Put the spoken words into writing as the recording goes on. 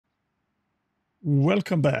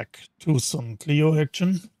Welcome back to some Clio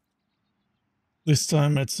action. This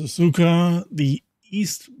time at Suzuka, the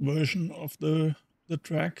east version of the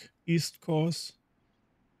track, east course.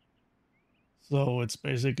 So it's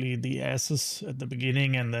basically the S's at the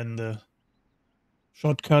beginning and then the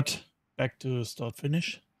shortcut back to start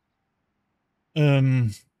finish.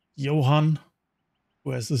 Johan, who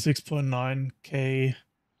has the 6.9K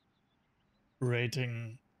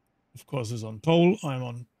rating, of course, is on pole. I'm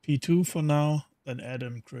on P2 for now. Then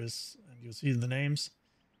Adam, Chris, and you see the names.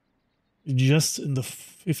 Just in the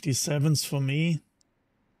 57s for me.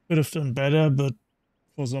 Could have done better, but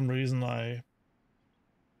for some reason I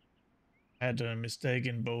had a mistake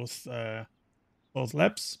in both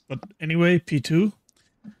laps. But anyway, P2.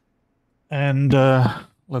 And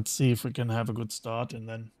let's see if we can have a good start and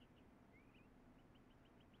then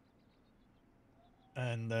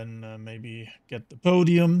maybe get the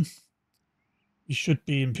podium. We should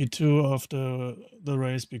be in P2 after the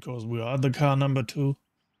race because we are the car number 2.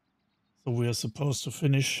 So we are supposed to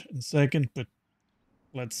finish in second, but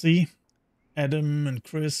let's see. Adam and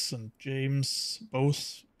Chris and James,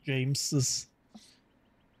 both Jameses,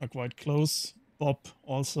 are quite close. Bob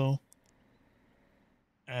also.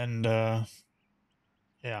 And yeah,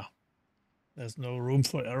 there's no room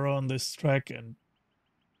for error on this track. And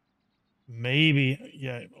maybe,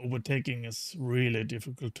 yeah, overtaking is really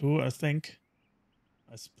difficult too, I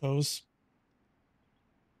suppose.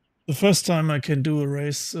 The first time I can do a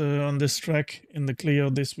race on this track in the Clio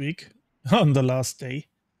this week, on the last day.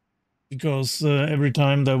 Because every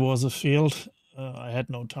time there was a field, I had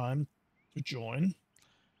no time to join.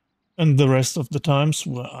 And the rest of the times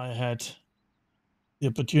where I had the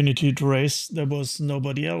opportunity to race, there was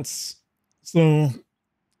nobody else. So,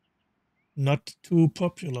 not too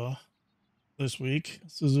popular this week,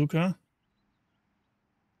 Suzuka.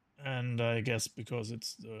 And I guess because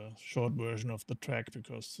it's the short version of the track,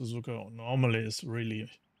 because Suzuka normally is really,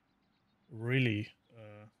 really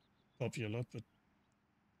popular, but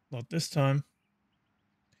not this time.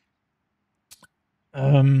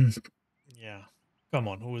 Yeah. Come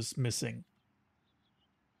on, who is missing?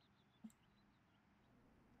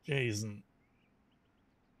 Jason,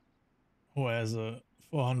 who has a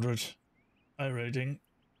 400 iRating.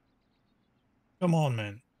 Come on,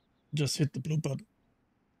 man. Just hit the blue button.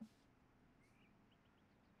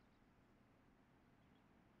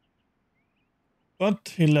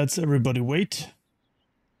 But he lets everybody wait.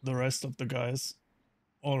 The rest of the guys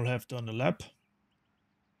all have done a lap.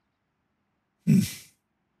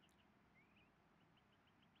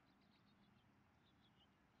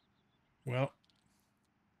 Well,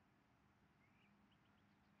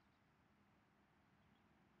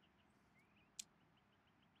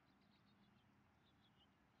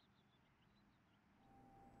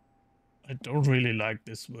 I don't really like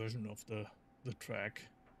this version of the track.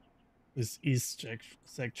 This east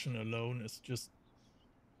section alone is just,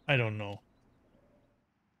 I don't know.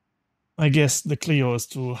 I guess the Clio is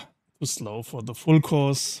too slow for the full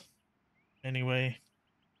course. Anyway.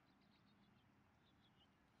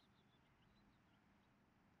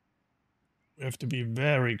 We have to be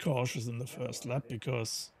very cautious in the first lap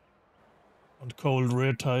because on cold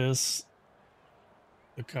rear tires,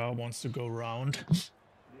 the car wants to go round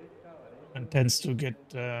and tends to get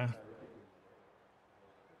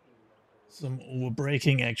some over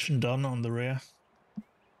braking action done on the rear.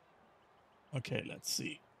 Okay, let's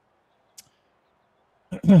see.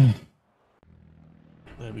 There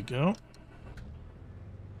we go.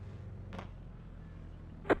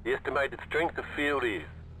 The estimated strength of field is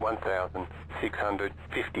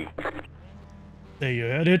 1,650. There you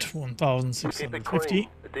had it, 1,650.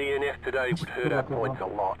 The DNF today would hurt our points a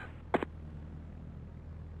lot.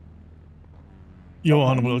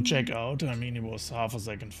 Johan will check out. I mean, he was half a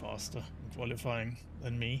second faster in qualifying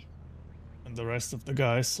than me and the rest of the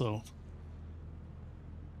guys, so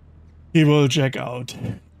he will check out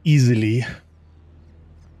easily.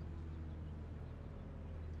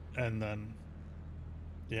 And then,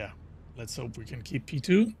 yeah, let's hope we can keep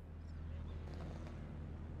P2.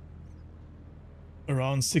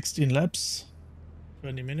 Around 16 laps,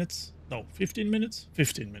 20 minutes. No, 15 minutes?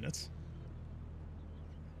 15 minutes.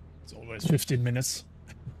 It's always 15 minutes.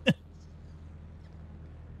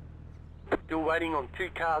 Still waiting on 2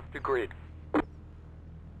 cars to grid.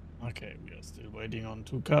 Okay, we are still waiting on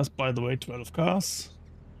 2 cars. By the way, 12 cars.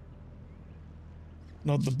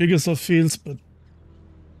 Not the biggest of fields, but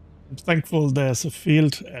I'm thankful there's a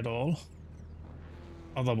field at all.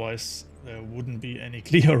 Otherwise, there wouldn't be any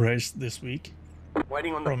Clio race this week.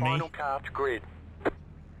 Waiting on the final car to grid.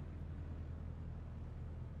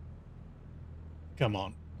 Come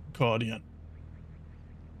on, accordion.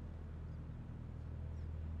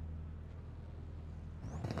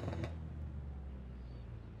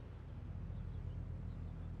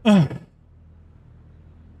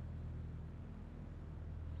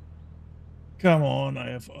 Come on, I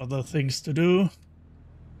have other things to do.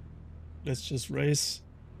 Let's just race,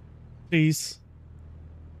 please.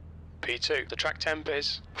 P2, the track temp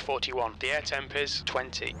is 41. The air temp is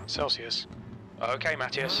 20 Celsius. Okay,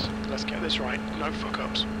 Matthias, let's get this right. No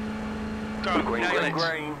fuck-ups. Go, Green, nail green, it.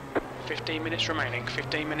 green. 15 minutes remaining,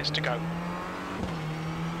 15 minutes to go.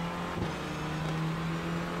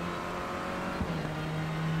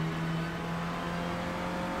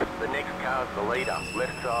 The next car's the leader.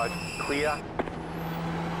 Left side, clear.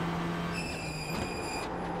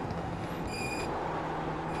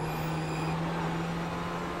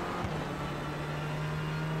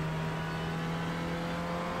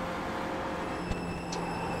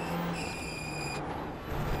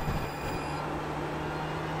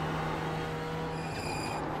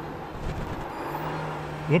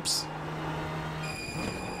 Whoops.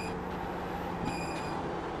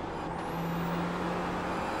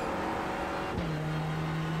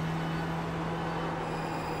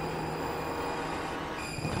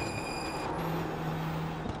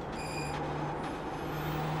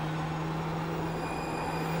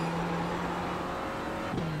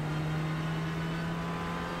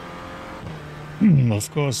 Of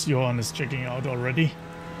course, Johan is checking out already.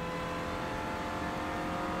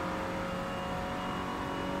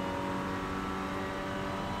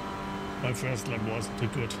 My first lap wasn't too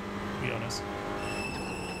good, to be honest.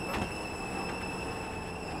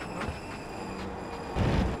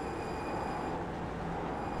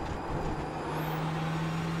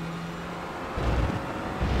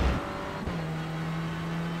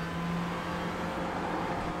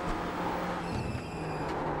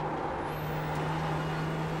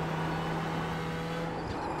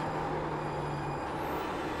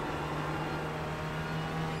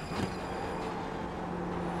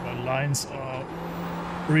 Lines are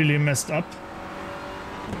really messed up.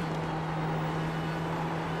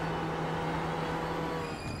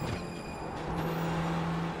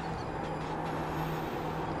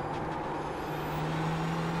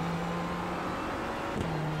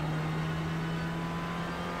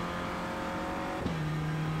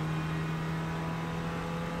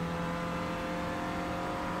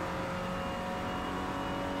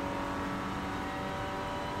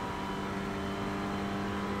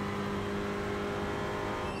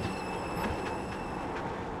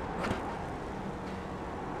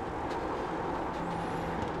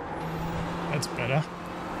 That's better.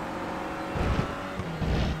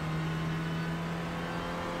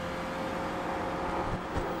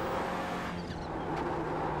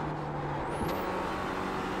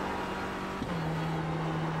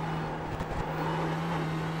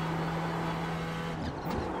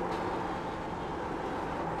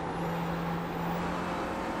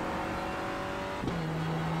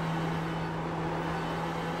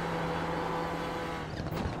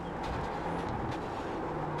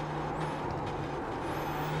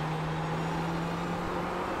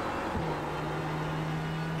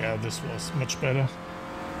 Yeah, this was much better.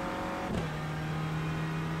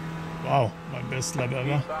 Wow, my best lap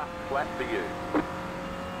ever. Flat for you.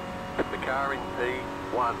 The car in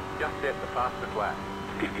P1 just set the fastest lap.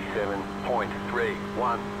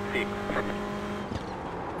 57.316.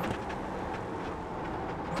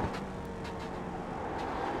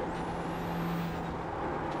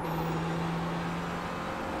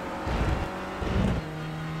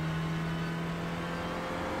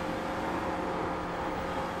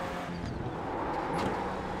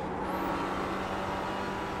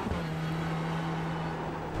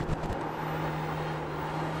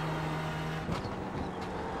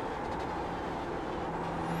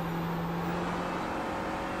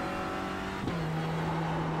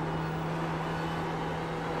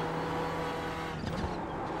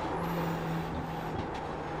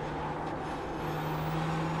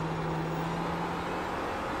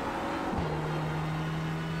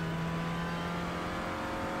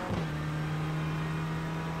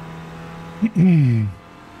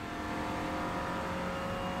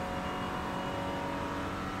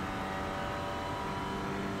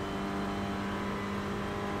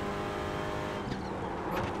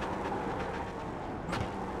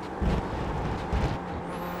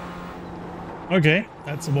 Okay,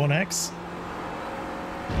 that's a 1X.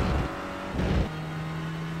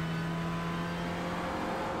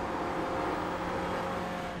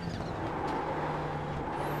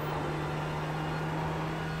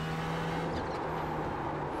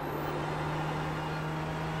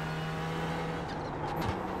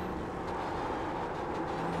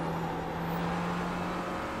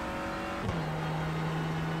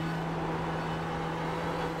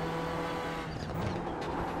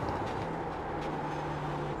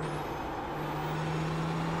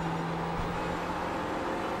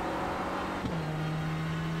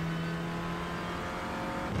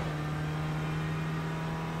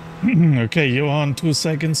 Okay, Johan 2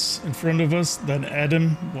 seconds in front of us, then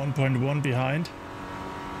Adam 1.1 behind,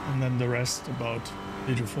 and then the rest about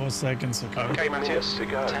 3 to 4 seconds. Okay. Okay, Matthias. to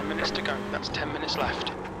go. 10 minutes to go. That's 10 minutes left.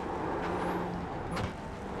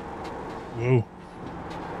 Whoa.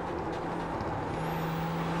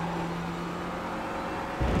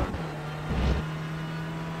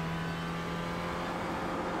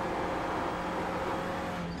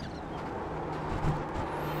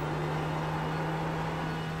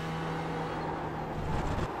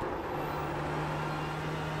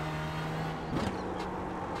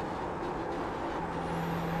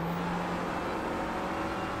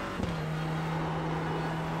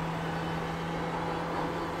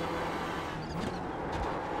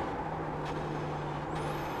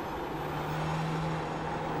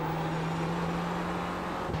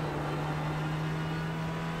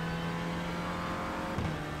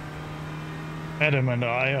 Adam and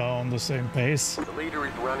I are on the same pace. The leader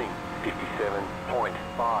is running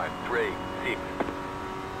 57.536.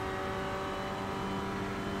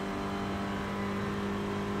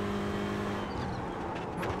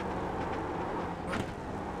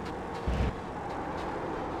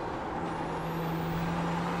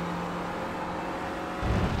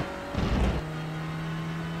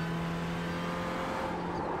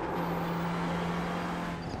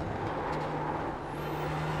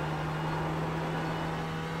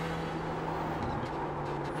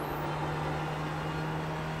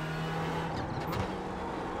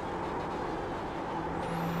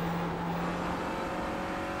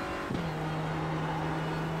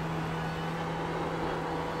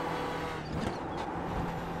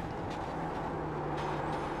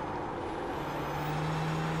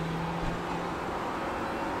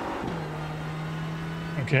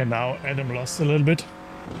 Okay, now Adam lost a little bit.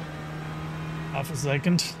 Half a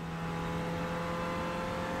second.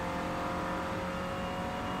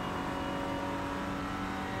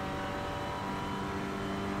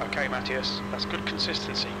 Okay, Matthias. That's good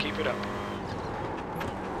consistency. Keep it up.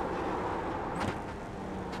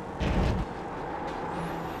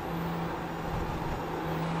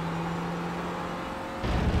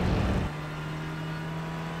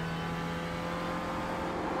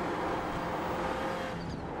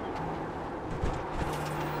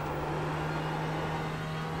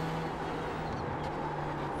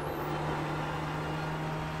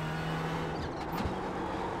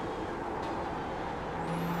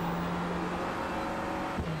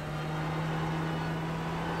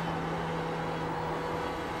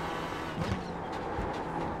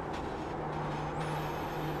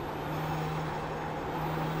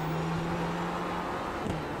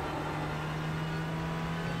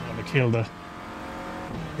 Kill the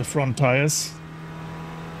front tires.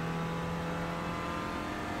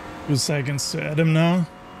 2 seconds to Adam now.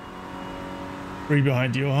 3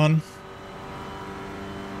 behind Johan.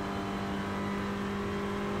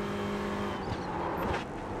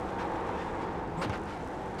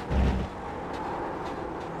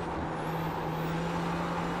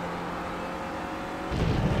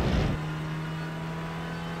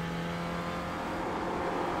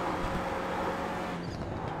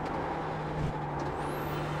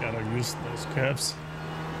 Gotta use those curves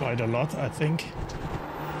quite a lot, I think.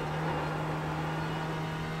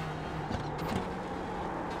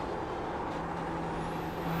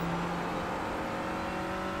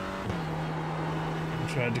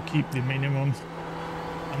 Try to keep the minimum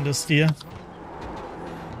understeer.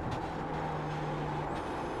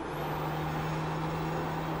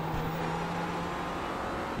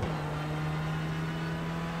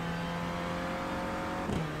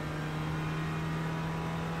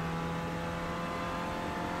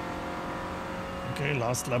 Okay,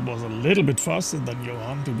 last lap was a little bit faster than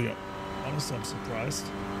Johan, to be honest. I'm surprised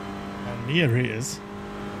how near he is.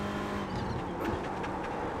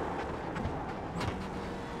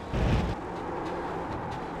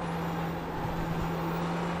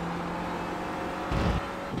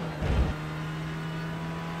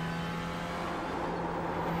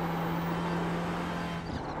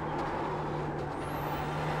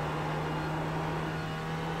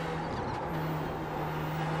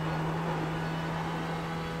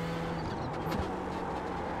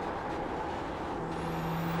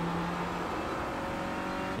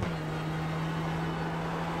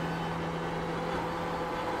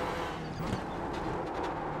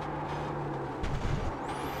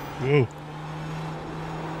 Whoa.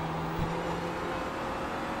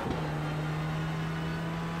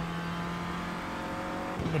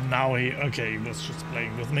 But now he was just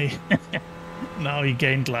playing with me. Now he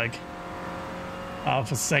gained like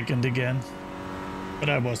half a second again. But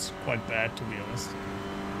I was quite bad, to be honest.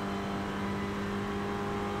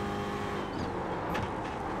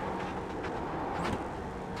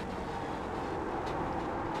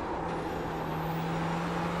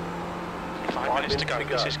 minutes to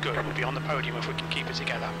go. This is good. We'll be on the podium if we can keep it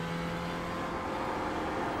together.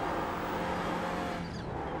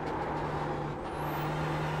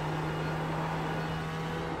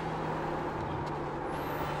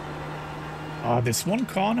 This one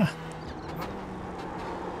corner.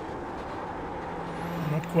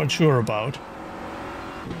 I'm not quite sure about.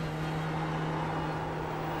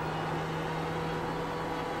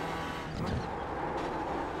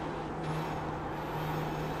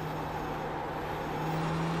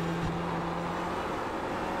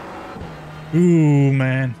 Ooh,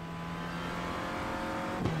 man.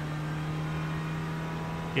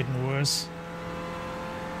 Getting worse.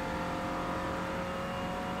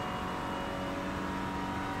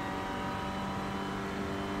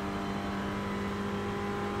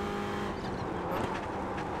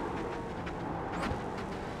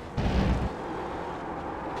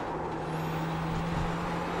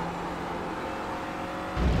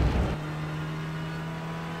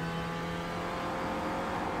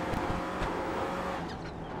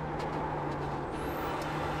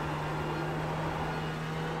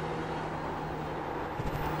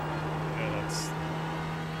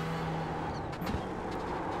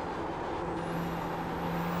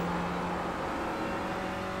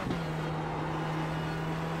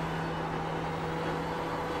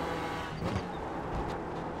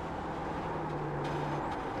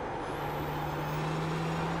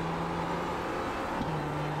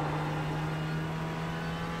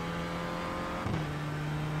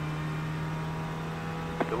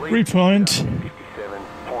 Three point.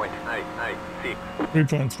 57.886.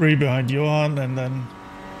 3.3 behind Johan, and then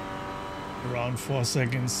around 4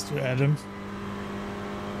 seconds to Adam.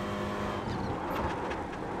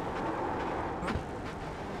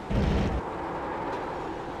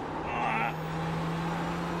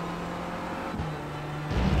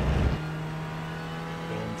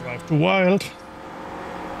 Don't drive too wild. It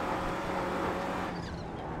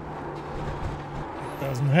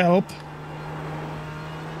doesn't help.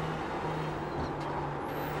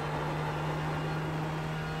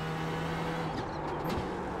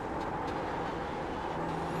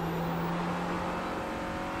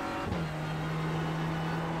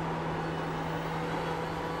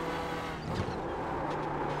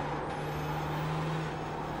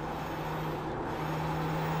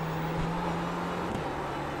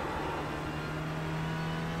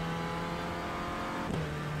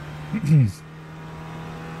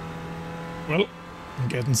 Well, I'm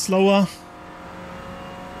getting slower.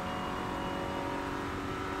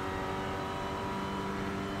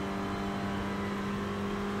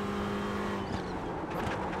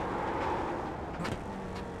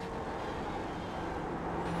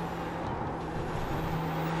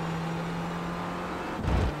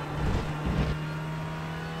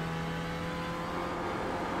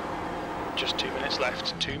 Just 2 minutes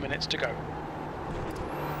left, 2 minutes to go.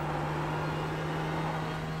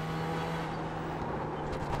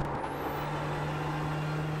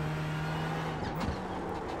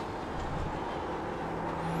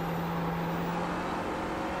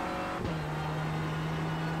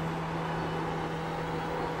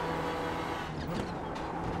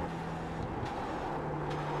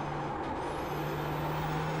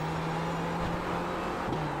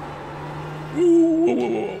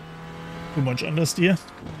 Ooh, too much understeer.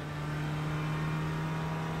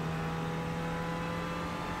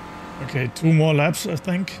 Okay, 2 more laps, I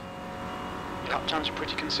think. Lap times are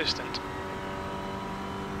pretty consistent.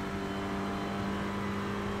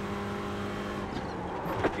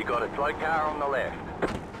 You got a slow car on the left.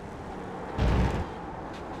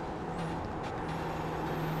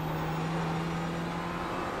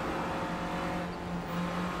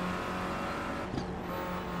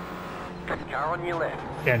 Car on your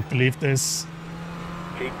left. Can't believe this.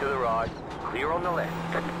 Keep to the right. Clear on the left.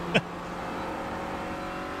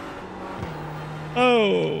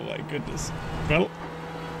 Oh my goodness. Well,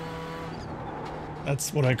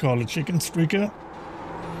 that's what I call a chicken streaker.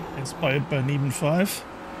 Inspired by an even 5.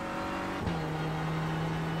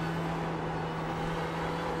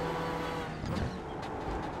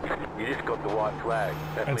 You just got the white flag.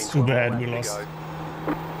 That That's means too one more bad lap we to lost.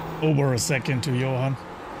 go. Over a second to Johan.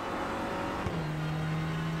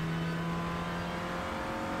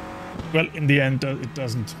 Well, in the end, it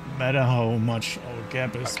doesn't matter how much our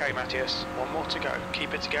gap is. Okay, Matthias, 1 more to go.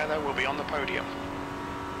 Keep it together, we'll be on the podium.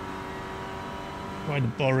 Quite a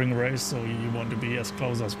boring race, so you want to be as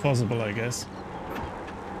close as possible, I guess.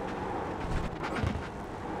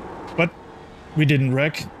 But we didn't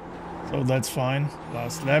wreck, so that's fine.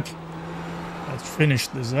 Last lap. Let's finish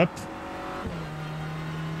this up.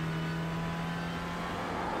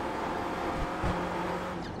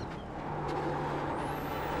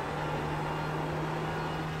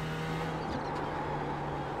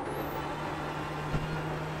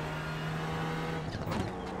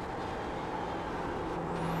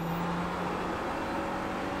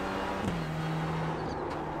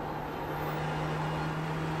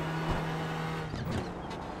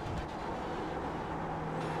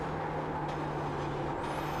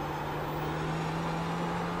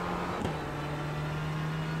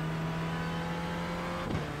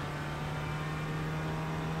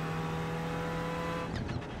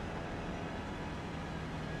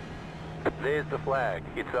 There's the flag.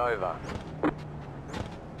 It's over.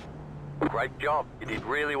 Great job. You did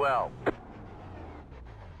really well.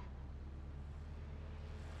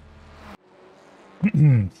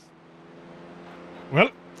 Well,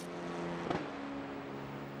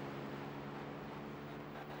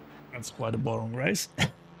 that's quite a boring race.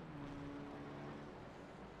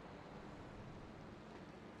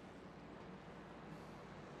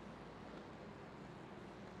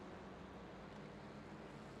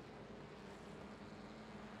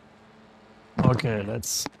 Okay,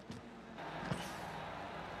 let's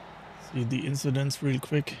see the incidents real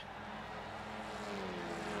quick.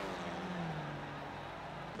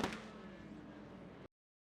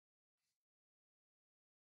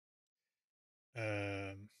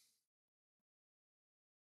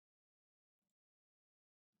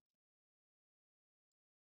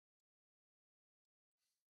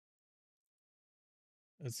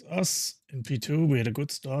 It's us in P2. We had a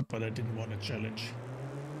good start, but I didn't want to challenge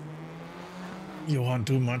Johan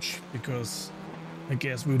too much because I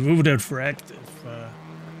guess we would have fragged if.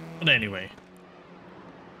 But anyway.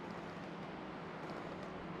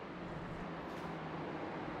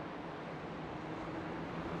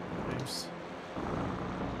 James.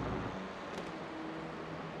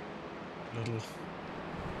 Little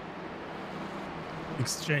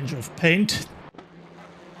exchange of paint.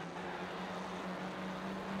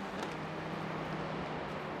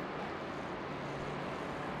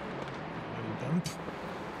 Little bump.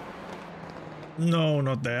 No,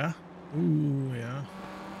 not there. Ooh, yeah.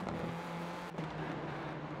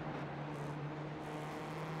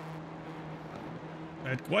 I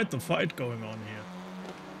had quite the fight going on here.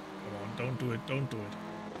 Come on, don't do it, don't do it.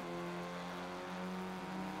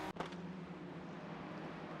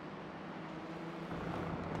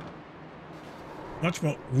 Much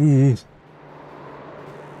more, ooh.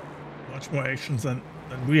 Much more actions than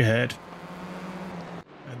we had.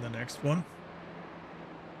 And the next one.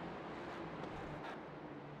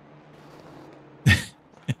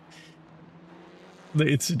 The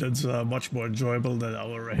incidents are much more enjoyable than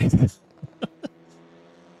our race.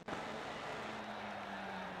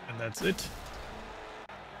 And that's it.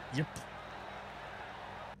 Yep.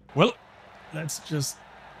 Well, let's just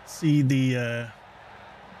see the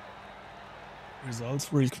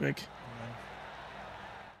results real quick. And then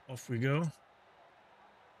off we go.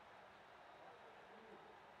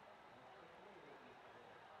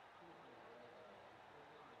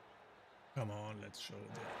 Come on, let's show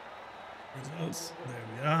the results. There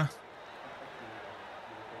we are.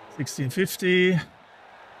 1650.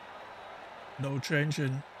 No change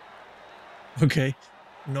in. Okay.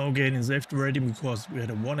 No gain in safety rating because we had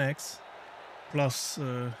a 1x plus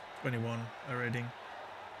 21 rating.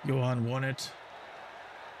 Johan won it.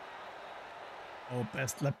 Our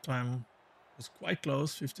best lap time was quite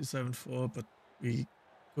close, 57.4, but we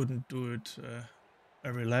couldn't do it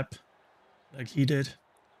every lap like he did.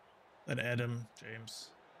 Then Adam, James.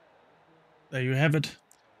 There you have it.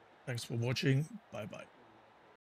 Thanks for watching. Bye bye.